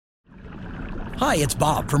Hi, it's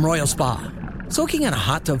Bob from Royal Spa. Soaking in a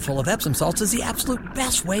hot tub full of Epsom salts is the absolute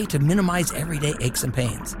best way to minimize everyday aches and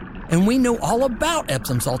pains. And we know all about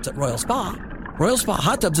Epsom salts at Royal Spa. Royal Spa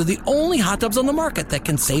hot tubs are the only hot tubs on the market that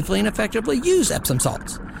can safely and effectively use Epsom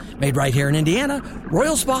salts. Made right here in Indiana,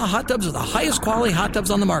 Royal Spa hot tubs are the highest quality hot tubs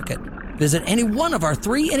on the market. Visit any one of our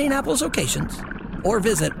 3 Indianapolis locations or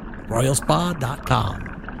visit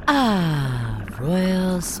royalspa.com. Ah,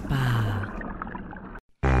 Royal Spa.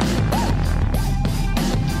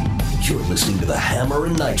 You're listening to the Hammer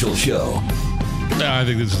and Nigel Show. I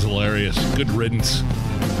think this is hilarious. Good riddance.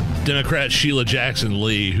 Democrat Sheila Jackson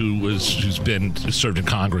Lee, who's been served in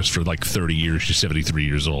Congress for like 30 years. She's 73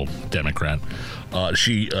 years old, Democrat.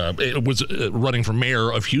 She was running for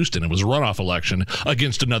mayor of Houston. It was a runoff election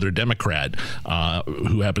against another Democrat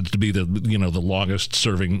who happens to be the longest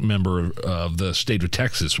serving member of the state of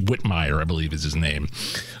Texas. Whitmire, I believe, is his name.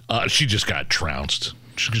 She just got trounced.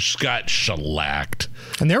 She just got shellacked.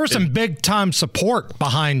 And there was some big-time support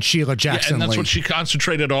behind Sheila Jackson and that's Lee. what she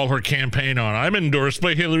concentrated all her campaign on. I'm endorsed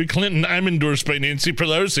by Hillary Clinton. I'm endorsed by Nancy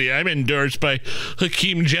Pelosi. I'm endorsed by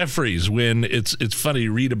Hakeem Jeffries. When it's funny,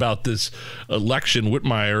 you read about this election.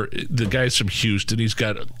 Whitmire, the guy's from Houston.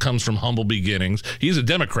 Comes from humble beginnings. He's a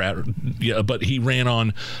Democrat, but he ran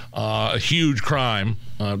on a huge crime.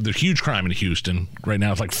 There's huge crime in Houston right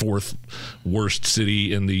now. It's like 4th worst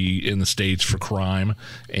city in the states for crime,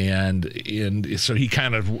 and so he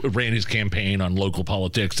kind of ran his campaign on local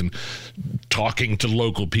politics and talking to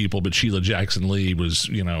local people. But Sheila Jackson Lee was,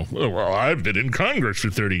 well, I've been in Congress for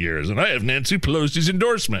 30 years and I have Nancy Pelosi's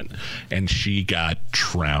endorsement, and she got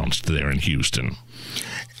trounced there in Houston.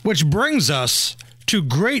 Which brings us to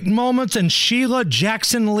great moments in Sheila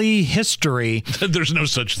Jackson Lee history. There's no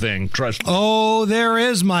such thing. Trust me. Oh, there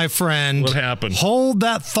is, my friend. What happened? Hold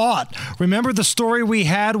that thought. Remember the story we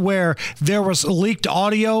had where there was leaked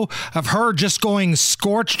audio of her just going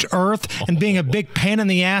scorched earth and being a big pain in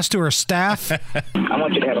the ass to her staff? I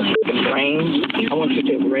want you to have a freaking brain. I want you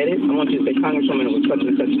to have read it. I want you to say, Congresswoman, it was such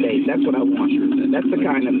and such date. That's what I want. That's the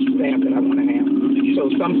kind of staff that I want to have. So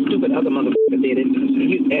some stupid other motherfucker did it,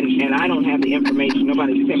 and I don't have the information.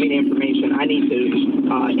 Nobody sent me the information. I need to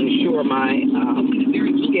ensure my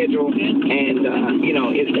schedule. And,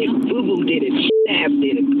 if Boo-Boo did it, Ass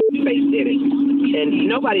did it, Face did it. And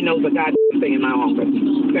nobody knows a goddamn thing in my office.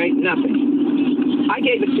 Okay? Nothing. I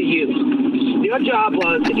gave it to you. Your job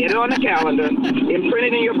was to get it on the calendar, imprint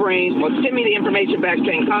it in your brain, or send me the information back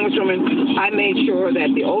saying, Congresswoman, I made sure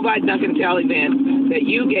that the Ovi Duncan Tell event that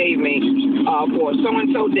you gave me for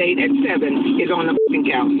so-and-so date at 7 is on the fucking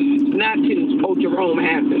calendar. Not to, Jerome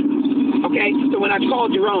has it. Okay? So when I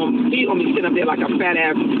called Jerome, he's going to be sitting up there like a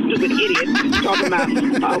fat-ass, stupid idiot talking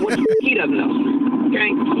about what he doesn't know.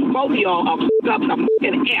 Okay? Both of y'all are up the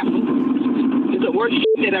fucking F. It's the worst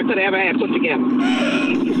shit that I could have ever had put together.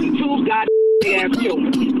 2 goddamn ass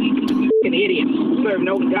children. An idiot. Serve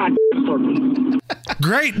no goddamn purpose.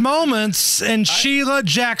 Great moments in Sheila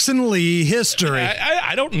Jackson Lee history.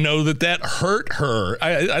 I don't know that hurt her.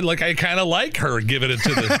 I kind of like her giving it to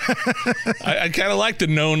the. I kind of like the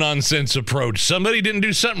no nonsense approach. Somebody didn't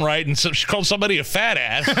do something right, and so she called somebody a fat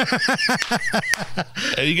ass.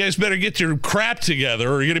 You guys better get your crap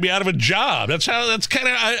together, or you're going to be out of a job. That's kind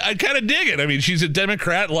of. I kind of dig it. I mean, she's a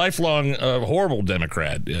Democrat, lifelong horrible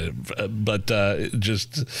Democrat, but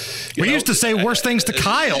just. We used to say worse things to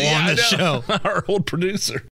Kyle on this show. Our old producer.